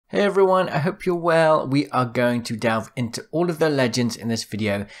Hey everyone, I hope you're well. We are going to delve into all of the legends in this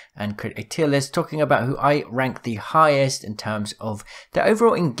video and create a tier list talking about who I rank the highest in terms of their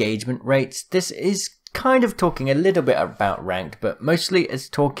overall engagement rates. This is kind of talking a little bit about ranked, but mostly it's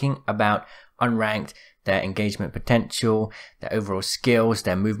talking about unranked, their engagement potential, their overall skills,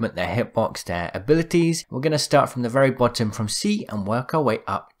 their movement, their hitbox, their abilities. We're going to start from the very bottom from C and work our way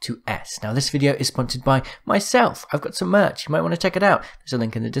up to S. Now this video is sponsored by myself. I've got some merch. You might want to check it out. There's a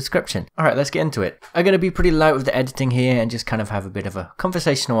link in the description. Alright, let's get into it. I'm going to be pretty light with the editing here and just kind of have a bit of a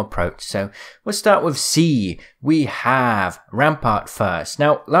conversational approach. So we'll start with C. We have Rampart first.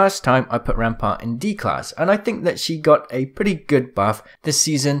 Now last time I put Rampart in D class and I think that she got a pretty good buff this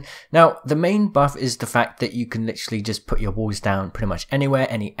season. Now the main buff is the fact that you can literally just put your walls down pretty much anywhere,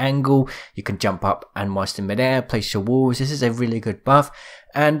 any angle. You can jump up and whilst in midair place your walls. This is a really good buff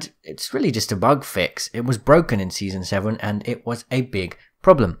and it's really just a bug fix. It was broken in season 7 and it was a big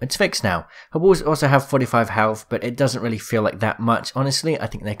problem. It's fixed now. Her walls also have 45 health, but it doesn't really feel like that much. Honestly, I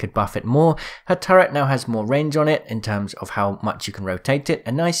think they could buff it more. Her turret now has more range on it in terms of how much you can rotate it.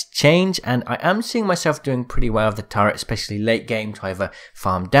 A nice change, and I am seeing myself doing pretty well with the turret, especially late game to either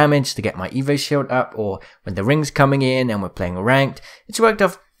farm damage to get my Evo shield up, or when the ring's coming in and we're playing ranked. It's worked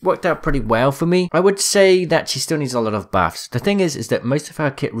out pretty well for me. I would say that she still needs a lot of buffs. The thing is that most of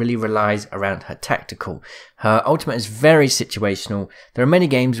her kit really relies around her tactical. Her ultimate is very situational. There are many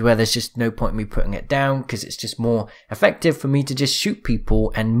games where there's just no point in me putting it down because it's just more effective for me to just shoot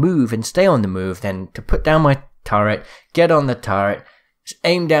people and move and stay on the move than to put down my turret, get on the turret,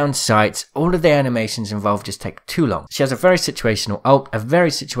 aim down sights. All of the animations involved just take too long. She has a very situational ult, a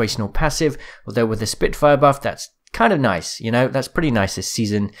very situational passive, although with the Spitfire buff that's kind of nice, you know, that's pretty nice this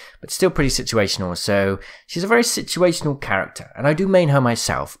season, but still pretty situational. So she's a very situational character, and I do main her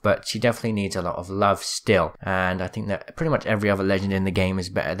myself, but she definitely needs a lot of love still. And I think that pretty much every other legend in the game is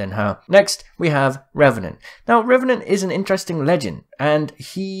better than her. Next, we have Revenant. Now, Revenant is an interesting legend, and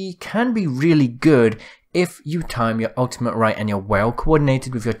he can be really good if you time your ultimate right and you're well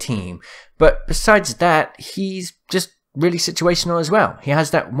coordinated with your team. But besides that, he's just really situational as well. He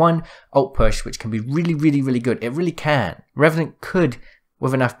has that one ult push which can be really good. It really can. Revenant could,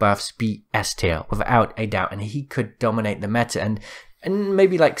 with enough buffs, be S tier without a doubt, and he could dominate the meta. And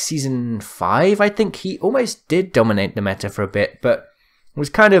maybe like season 5, I think he almost did dominate the meta for a bit, but was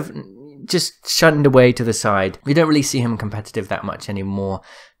kind of just shunned away to the side. We don't really see him competitive that much anymore.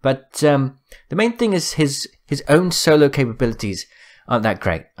 But the main thing is his own solo capabilities aren't that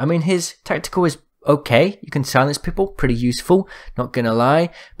great. I mean, his tactical is okay, you can silence people, pretty useful, not gonna lie,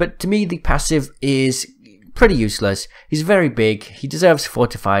 but to me the passive is pretty useless. He's very big, he deserves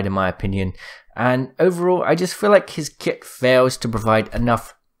fortified in my opinion, and overall I just feel like his kit fails to provide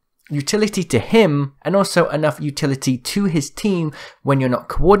enough utility to him and also enough utility to his team when you're not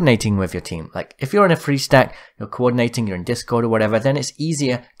coordinating with your team. Like if you're in a free stack, you're coordinating, you're in Discord or whatever, then it's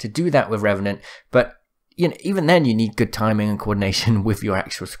easier to do that with Revenant, but you know, even then you need good timing and coordination with your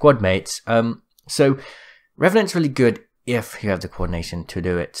actual squad mates. So Revenant's really good if you have the coordination to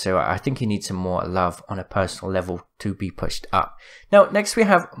do it. So I think he needs some more love on a personal level to be pushed up. Now, next we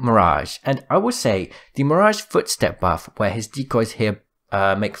have Mirage. And I will say the Mirage footstep buff, where his decoys here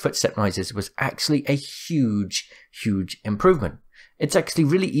make footstep noises, was actually a huge improvement. It's actually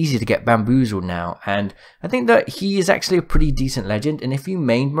really easy to get bamboozled now. And I think that he is actually a pretty decent legend. And if you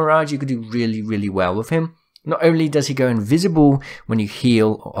mained Mirage, you could do really well with him. Not only does he go invisible when you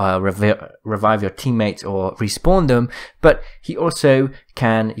heal, revive your teammates or respawn them, but he also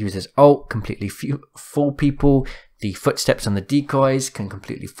can use his ult, completely fool people. The footsteps on the decoys can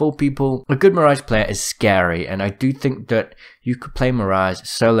completely fool people. A good Mirage player is scary, and I do think that you could play Mirage,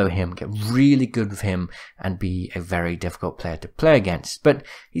 solo him, get really good with him, and be a very difficult player to play against. But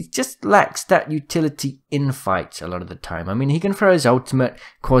he just lacks that utility in fights a lot of the time. I mean, he can throw his ultimate,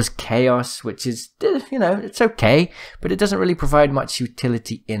 cause chaos, which is, you know, it's okay, but it doesn't really provide much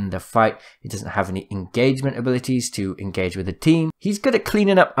utility in the fight. He doesn't have any engagement abilities to engage with the team. He's good at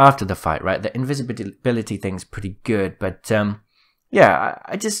cleaning up after the fight, right? The invisibility thing's pretty good, but yeah,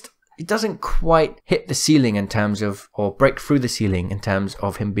 it doesn't quite hit the ceiling in terms of, or break through the ceiling in terms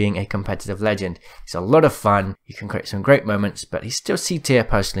of him being a competitive legend. He's a lot of fun, he can create some great moments, but he's still C tier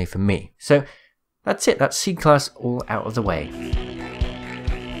personally for me. So that's it, that's C class all out of the way.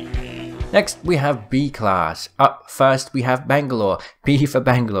 Next we have B class. Up first we have Bangalore. B for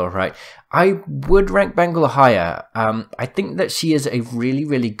Bangalore, right? I would rank Bangalore higher. I think that she is a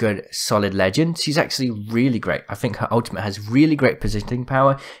really good solid legend. She's actually really great. I think her ultimate has really great positioning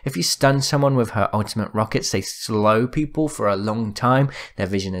power. If you stun someone with her ultimate rockets, they slow people for a long time. Their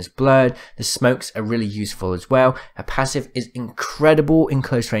vision is blurred. The smokes are really useful as well. Her passive is incredible in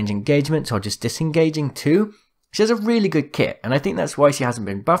close range engagements or just disengaging too. She has a really good kit, and I think that's why she hasn't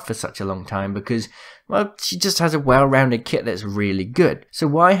been buffed for such a long time, because, well, she just has a well-rounded kit that's really good. So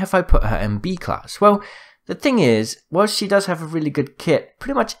why have I put her in B class? Well, the thing is, while she does have a really good kit,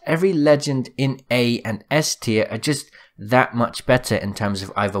 pretty much every legend in A and S tier are just that much better in terms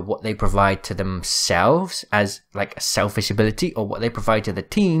of either what they provide to themselves as like a selfish ability, or what they provide to the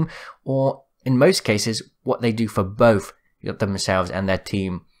team, or in most cases, what they do for both themselves and their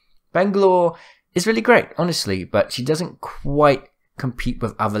team. Bangalore is really great, honestly, but she doesn't quite compete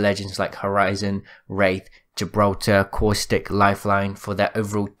with other legends like Horizon, Wraith, Gibraltar, Caustic, Lifeline for their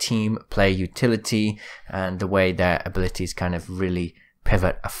overall team player utility and the way their abilities kind of really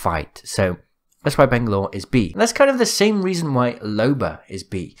pivot a fight. So that's why Bangalore is B. And that's kind of the same reason why Loba is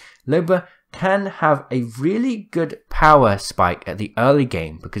B. Loba can have a really good power spike at the early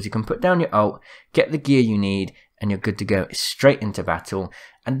game because you can put down your ult, get the gear you need, and you're good to go straight into battle.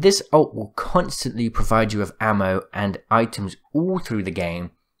 And this ult will constantly provide you with ammo and items all through the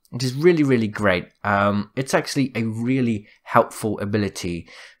game, which is really great. It's actually a really helpful ability.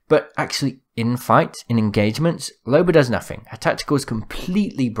 But actually in fights, in engagements, Loba does nothing. Her tactical is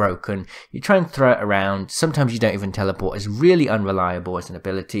completely broken. You try and throw it around. Sometimes you don't even teleport. It's really unreliable as an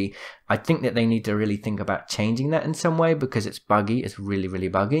ability. I think that they need to really think about changing that in some way because it's buggy. It's really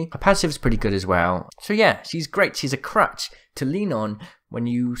buggy. Her passive is pretty good as well. So yeah, she's great. She's a crutch to lean on when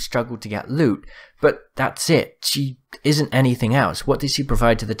you struggle to get loot. But that's it. She isn't anything else. What does she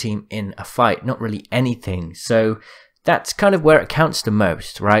provide to the team in a fight? Not really anything. So that's kind of where it counts the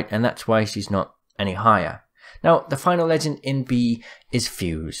most, right? And that's why she's not any higher. Now, the final legend in B is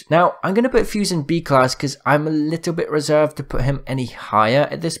Fuse. Now, I'm going to put Fuse in B class because I'm a little bit reserved to put him any higher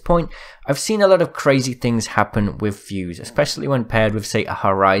at this point. I've seen a lot of crazy things happen with Fuse, especially when paired with, say, a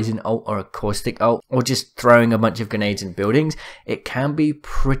Horizon ult or a Caustic ult, or just throwing a bunch of grenades in buildings. It can be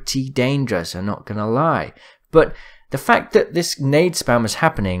pretty dangerous, I'm not going to lie. But the fact that this nade spam is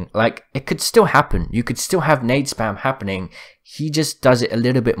happening, like, it could still happen. You could still have nade spam happening. He just does it a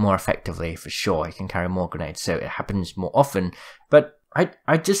little bit more effectively, for sure. He can carry more grenades, so it happens more often. But I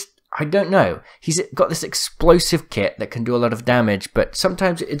don't know. He's got this explosive kit that can do a lot of damage, but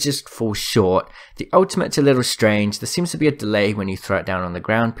sometimes it just falls short. The ultimate's a little strange. There seems to be a delay when you throw it down on the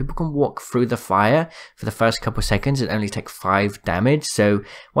ground. People can walk through the fire for the first couple seconds and only take 5 damage. So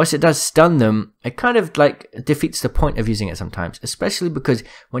whilst it does stun them, it kind of like defeats the point of using it sometimes, especially because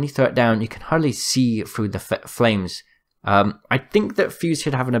when you throw it down, you can hardly see through the flames. I think that Fuse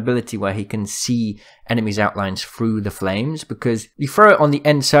should have an ability where he can see enemies' outlines through the flames, because you throw it on the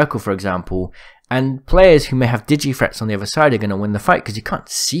end circle, for example, and players who may have digi-threats on the other side are going to win the fight because you can't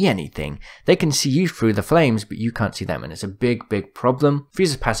see anything. They can see you through the flames, but you can't see them, and it's a big problem.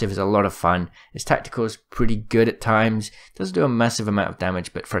 Fuse's passive is a lot of fun. His tactical is pretty good at times. Doesn't do a massive amount of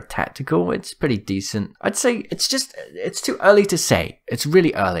damage, but for a tactical, it's pretty decent. I'd say it's too early to say. It's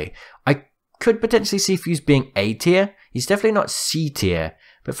really early. I could potentially see Fuse being A tier. He's definitely not C tier,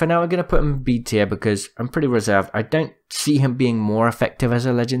 but for now I'm going to put him in B tier because I'm pretty reserved. I don't see him being more effective as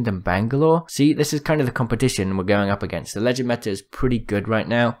a legend than Bangalore. See, this is kind of the competition we're going up against. The legend meta is pretty good right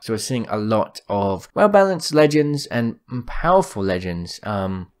now, so we're seeing a lot of well-balanced legends and powerful legends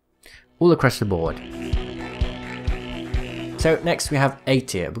all across the board. So next we have A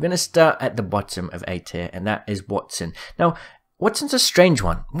tier. We're going to start at the bottom of A tier, and that is Wattson. Now, Wattson's a strange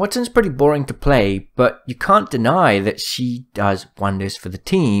one. Wattson's pretty boring to play, but you can't deny that she does wonders for the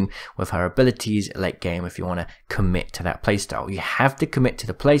team with her abilities late game if you want to commit to that playstyle. You have to commit to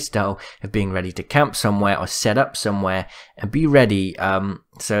the playstyle of being ready to camp somewhere or set up somewhere and be ready.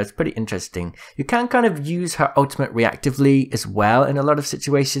 So it's pretty interesting. You can kind of use her ultimate reactively as well in a lot of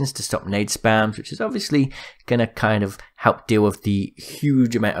situations to stop nade spams, which is obviously going to kind of help deal with the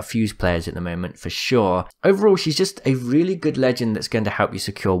huge amount of Fuse players at the moment for sure. Overall, she's just a really good legend that's going to help you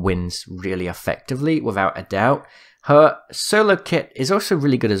secure wins really effectively without a doubt. Her solo kit is also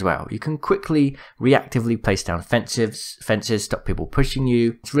really good as well. You can quickly reactively place down fences, stop people pushing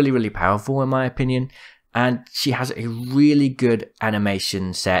you. It's really powerful in my opinion. And she has a really good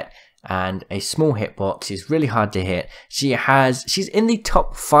animation set and a small hitbox. She's really hard to hit. She's in the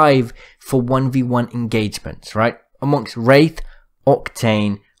top 5 for 1v1 engagements, right? Amongst Wraith,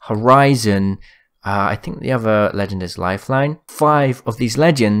 Octane, Horizon, I think the other legend is Lifeline. 5 of these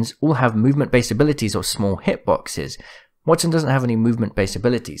legends all have movement-based abilities or small hitboxes. Watson doesn't have any movement-based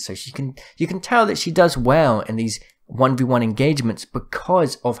abilities, so you can tell that she does well in these 1v1 engagements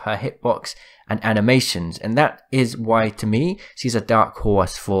because of her hitbox and animations, and that is why, to me, she's a dark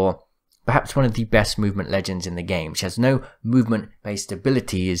horse for perhaps one of the best movement legends in the game. She has no movement-based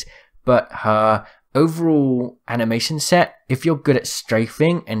abilities, but her overall animation set, if you're good at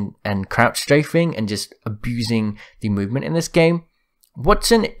strafing and crouch strafing and just abusing the movement in this game,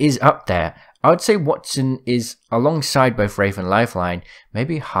 Watson is up there. I would say Watson is alongside both Wraith and Lifeline,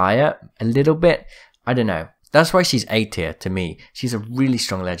 maybe higher a little bit. I don't know. That's why she's A tier to me. She's a really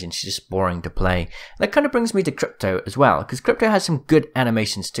strong legend. She's just boring to play. That kind of brings me to Crypto as well, because Crypto has some good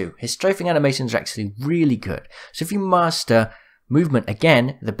animations too. His strafing animations are actually really good. So if you master movement,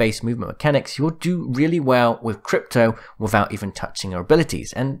 again, the base movement mechanics, you'll do really well with Crypto without even touching her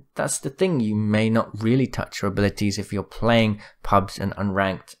abilities. And that's the thing, you may not really touch her abilities if you're playing pubs and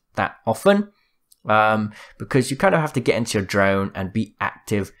unranked that often, because you kind of have to get into your drone and be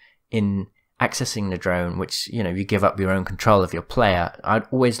active in accessing the drone, which, you know, you give up your own control of your player. I'd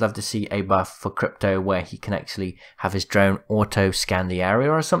always love to see a buff for Crypto where he can actually have his drone auto scan the area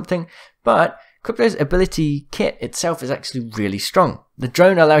or something, but Crypto's ability kit itself is actually really strong. The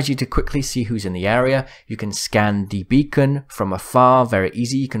drone allows you to quickly see who's in the area. You can scan the beacon from afar, very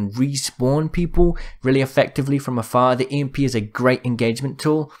easy. You can respawn people really effectively from afar. The EMP is a great engagement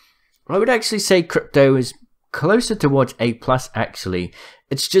tool. I would actually say Crypto is closer towards A+ actually.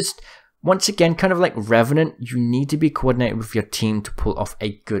 It's just, once again, kind of like Revenant, you need to be coordinated with your team to pull off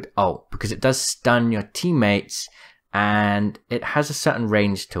a good ult, because it does stun your teammates and it has a certain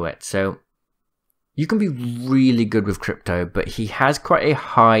range to it. So you can be really good with Crypto, but he has quite a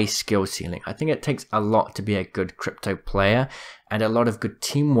high skill ceiling. I think it takes a lot to be a good Crypto player and a lot of good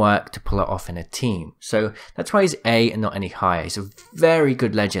teamwork to pull it off in a team. So that's why he's A and not any higher. He's a very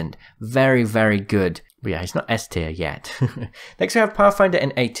good legend. Very, very good. But yeah, he's not S tier yet. Next we have Pathfinder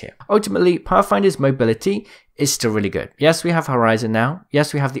in A tier. Ultimately, Pathfinder's mobility is still really good. Yes, we have Horizon now.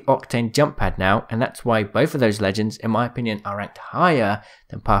 Yes, we have the Octane jump pad now, and that's why both of those legends, in my opinion, are ranked higher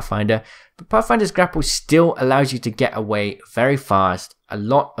than Pathfinder. But Pathfinder's grapple still allows you to get away very fast, a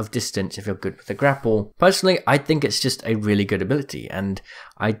lot of distance if you're good with the grapple. Personally, I think it's just a really good ability, and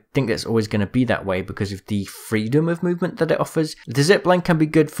I think it's always going to be that way because of the freedom of movement that it offers. The zipline can be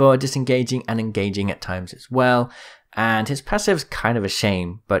good for disengaging and engaging at times as well, and his passive is kind of a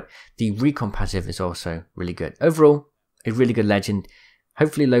shame, but the recon passive is also really good. Overall, a really good legend.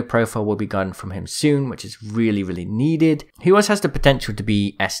 Hopefully low profile will be gone from him soon, which is really, really needed. He always has the potential to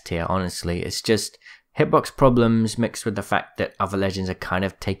be S tier, honestly. It's just hitbox problems mixed with the fact that other legends are kind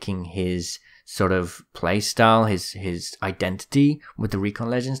of taking his sort of play style, his identity with the recon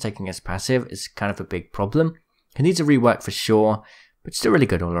legends, taking his passive is kind of a big problem. He needs a rework for sure, but still really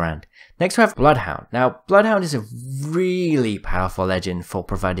good all around. Next we have Bloodhound. Now, Bloodhound is a really powerful legend for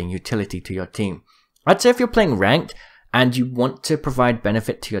providing utility to your team. I'd say if you're playing ranked and you want to provide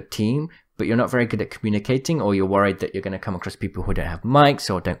benefit to your team, but you're not very good at communicating, or you're worried that you're going to come across people who don't have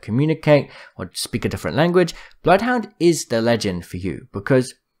mics or don't communicate or speak a different language, Bloodhound is the legend for you,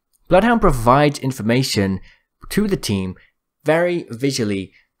 because Bloodhound provides information to the team very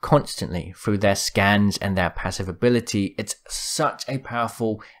visually, constantly through their scans and their passive ability. It's such a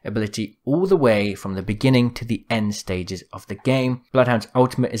powerful ability all the way from the beginning to the end stages of the game. Bloodhound's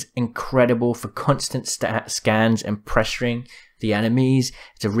ultimate is incredible for constant scans and pressuring the enemies.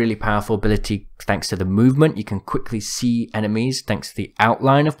 It's a really powerful ability thanks to the movement. You can quickly see enemies thanks to the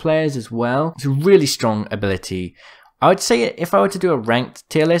outline of players as well. It's a really strong ability. I would say if I were to do a ranked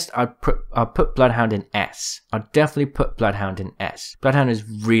tier list, I'd put Bloodhound in S. I'd definitely put Bloodhound in S. Bloodhound is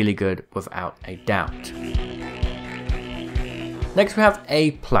really good without a doubt. Next we have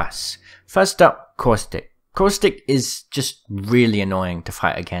A+. First up, Caustic. Caustic is just really annoying to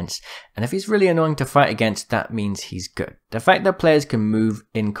fight against, and if he's really annoying to fight against, that means he's good. The fact that players can move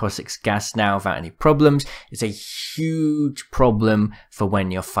in Caustic's gas now without any problems is a huge problem for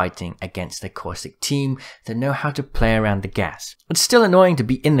when you're fighting against a Caustic team that know how to play around the gas. It's still annoying to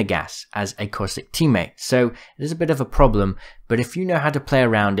be in the gas as a Caustic teammate, so it is a bit of a problem, but if you know how to play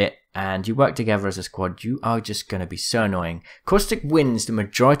around it and you work together as a squad, you are just going to be so annoying. Caustic wins the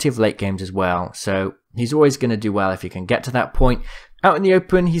majority of late games as well, so he's always going to do well if you can get to that point. Out in the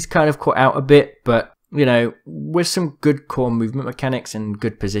open, he's kind of caught out a bit, but you know, with some good core movement mechanics and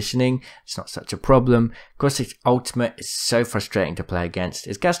good positioning, it's not such a problem. Caustic's ultimate is so frustrating to play against.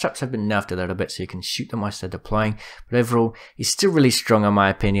 His gas traps have been nerfed a little bit so you can shoot them whilst they're deploying, but overall, he's still really strong in my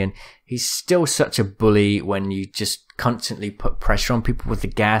opinion. He's still such a bully when you just constantly put pressure on people with the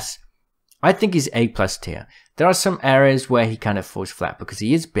gas. I think he's A+ tier. There are some areas where he kind of falls flat because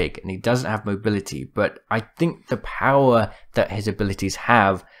he is big and he doesn't have mobility, but I think the power that his abilities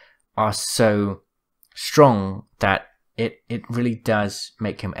have are so strong that it really does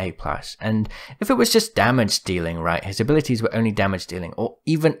make him A+. And if it was just damage dealing, right, his abilities were only damage dealing, or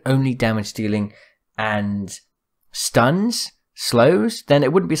even only damage dealing and stuns, slows, then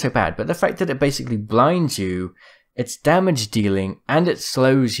it wouldn't be so bad. But the fact that it basically blinds you, it's damage dealing, and it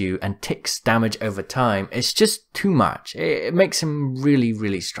slows you and ticks damage over time, it's just too much. It makes him really,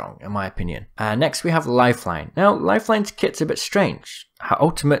 really strong, in my opinion. Next we have Lifeline. Now, Lifeline's kit's a bit strange. Her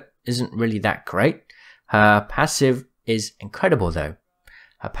ultimate isn't really that great. Her passive is incredible though.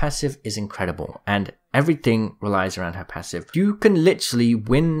 Her passive is incredible, and everything relies around her passive. You can literally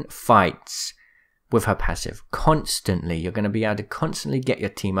win fights with her passive constantly. You're going to be able to constantly get your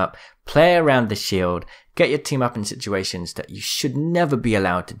team up, play around the shield, get your team up in situations that you should never be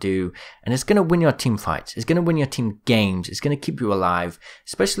allowed to do, and it's going to win your team fights. It's going to win your team games. It's going to keep you alive,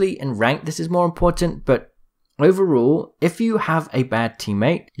 especially in rank. This is more important, but overall, if you have a bad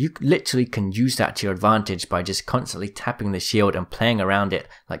teammate, you literally can use that to your advantage by just constantly tapping the shield and playing around it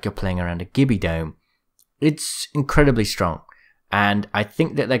like you're playing around a Gibby dome. It's incredibly strong, and I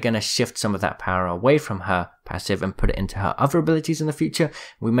think that they're going to shift some of that power away from her passive and put it into her other abilities in the future.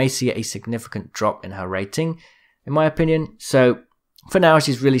 We may see a significant drop in her rating, in my opinion. So for now,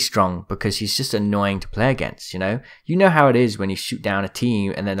 she's really strong because she's just annoying to play against, you know? You know how it is when you shoot down a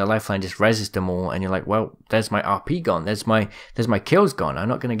team and then the lifeline just reses them all and you're like, well, there's my RP gone, there's my kills gone, I'm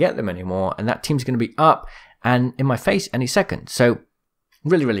not going to get them anymore, and that team's going to be up and in my face any second. So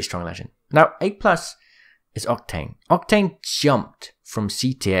really, really strong legend. Now, A+ is Octane. Octane jumped from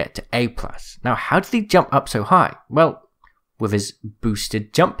C tier to A+. Now, how did he jump up so high? Well, with his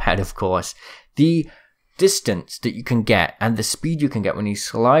boosted jump pad, of course. The distance that you can get and the speed you can get when you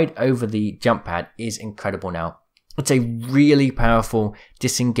slide over the jump pad is incredible now. It's a really powerful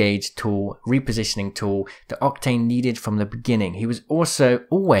disengage tool, repositioning tool that Octane needed from the beginning. He was also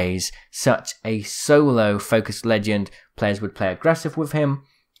always such a solo focused legend. Players would play aggressive with him,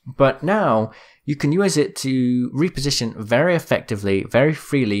 but now you can use it to reposition very effectively, very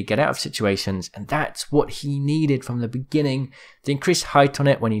freely, get out of situations, and that's what he needed from the beginning. The increased height on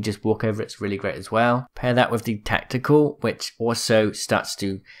it when you just walk over it's really great as well. Pair that with the tactical, which also starts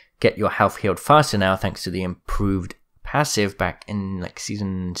to get your health healed faster now thanks to the improved passive back in like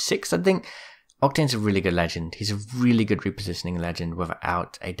season 6, I think. Octane's a really good legend. He's a really good repositioning legend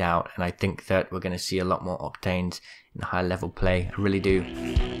without a doubt, and I think that we're going to see a lot more Octanes in high level play. I really do.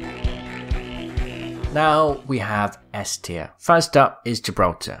 Now we have S tier. First up is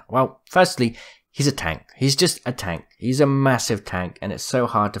Gibraltar. Well, firstly, he's a tank. He's just a tank. He's a massive tank, and it's so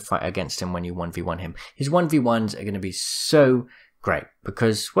hard to fight against him when you 1v1 him. His 1v1s are going to be so great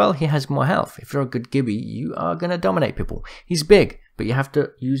because, well, he has more health. If you're a good Gibby, you are going to dominate people. He's big, but you have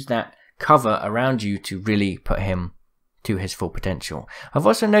to use that cover around you to really put him to his full potential. I've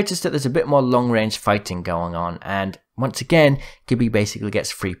also noticed that there's a bit more long range fighting going on, and once again, Gibby basically gets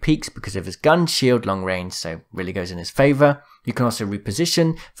free peeks because of his gun shield long range, so really goes in his favor. You can also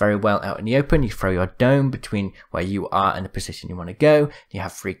reposition very well out in the open. You throw your dome between where you are and the position you want to go. You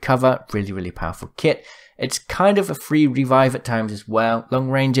have free cover, really, really powerful kit. It's kind of a free revive at times as well. Long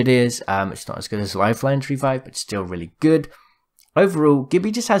range it is. It's not as good as Lifeline's revive, but still really good. Overall,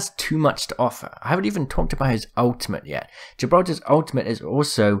 Gibby just has too much to offer. I haven't even talked about his ultimate yet. Gibraltar's ultimate is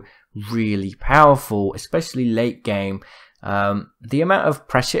also really powerful, especially late game. The amount of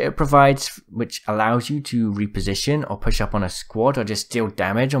pressure it provides, which allows you to reposition or push up on a squad or just deal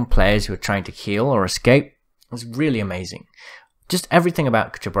damage on players who are trying to heal or escape, is really amazing. Just everything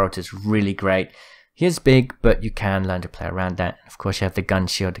about Gibraltar is really great. He is big, but you can learn to play around that. Of course, you have the gun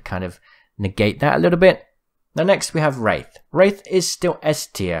shield to kind of negate that a little bit. Now next we have Wraith. Wraith is still S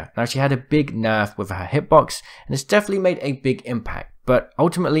tier. Now she had a big nerf with her hitbox and it's definitely made a big impact, but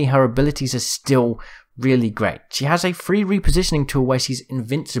ultimately her abilities are still really great. She has a free repositioning tool where she's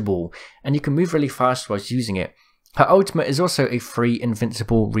invincible and you can move really fast whilst using it. Her ultimate is also a free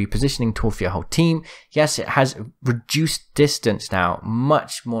invincible repositioning tool for your whole team. Yes, it has reduced distance now,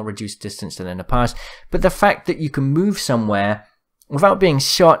 much more reduced distance than in the past, but the fact that you can move somewhere without being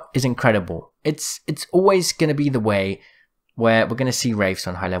shot is incredible. It's always going to be the way where we're going to see Wraiths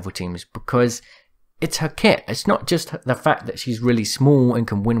on high level teams because it's her kit. It's not just the fact that she's really small and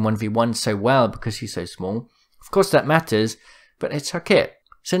can win 1v1 so well because she's so small. Of course that matters, but it's her kit.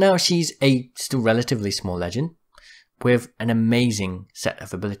 So now she's a still relatively small legend with an amazing set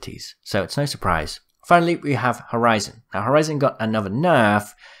of abilities. So it's no surprise. Finally, we have Horizon. Now Horizon got another nerf,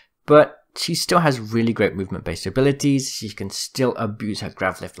 but she still has really great movement based abilities. She can still abuse her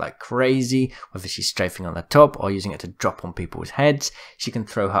grav lift like crazy, whether she's strafing on the top or using it to drop on people's heads. She can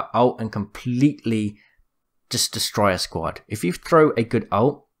throw her ult and completely just destroy a squad. If you throw a good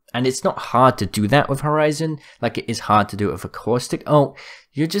ult, and it's not hard to do that with Horizon, like it is hard to do it with a caustic ult,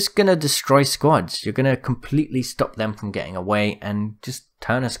 you're just gonna destroy squads. You're gonna completely stop them from getting away and just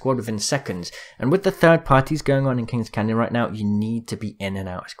turn a squad within seconds. And with the third parties going on in King's Canyon right now, you need to be in and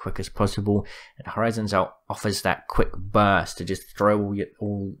out as quick as possible. And Horizon's ult offers that quick burst to just throw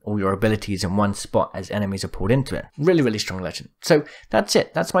all your abilities in one spot as enemies are pulled into it. Really, really strong legend. So that's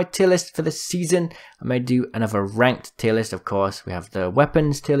it. That's my tier list for this season. I may do another ranked tier list, of course. We have the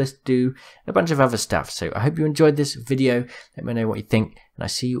weapons tier list to do, and a bunch of other stuff. So I hope you enjoyed this video. Let me know what you think, and I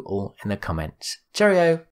see you all in the comments. Cheerio!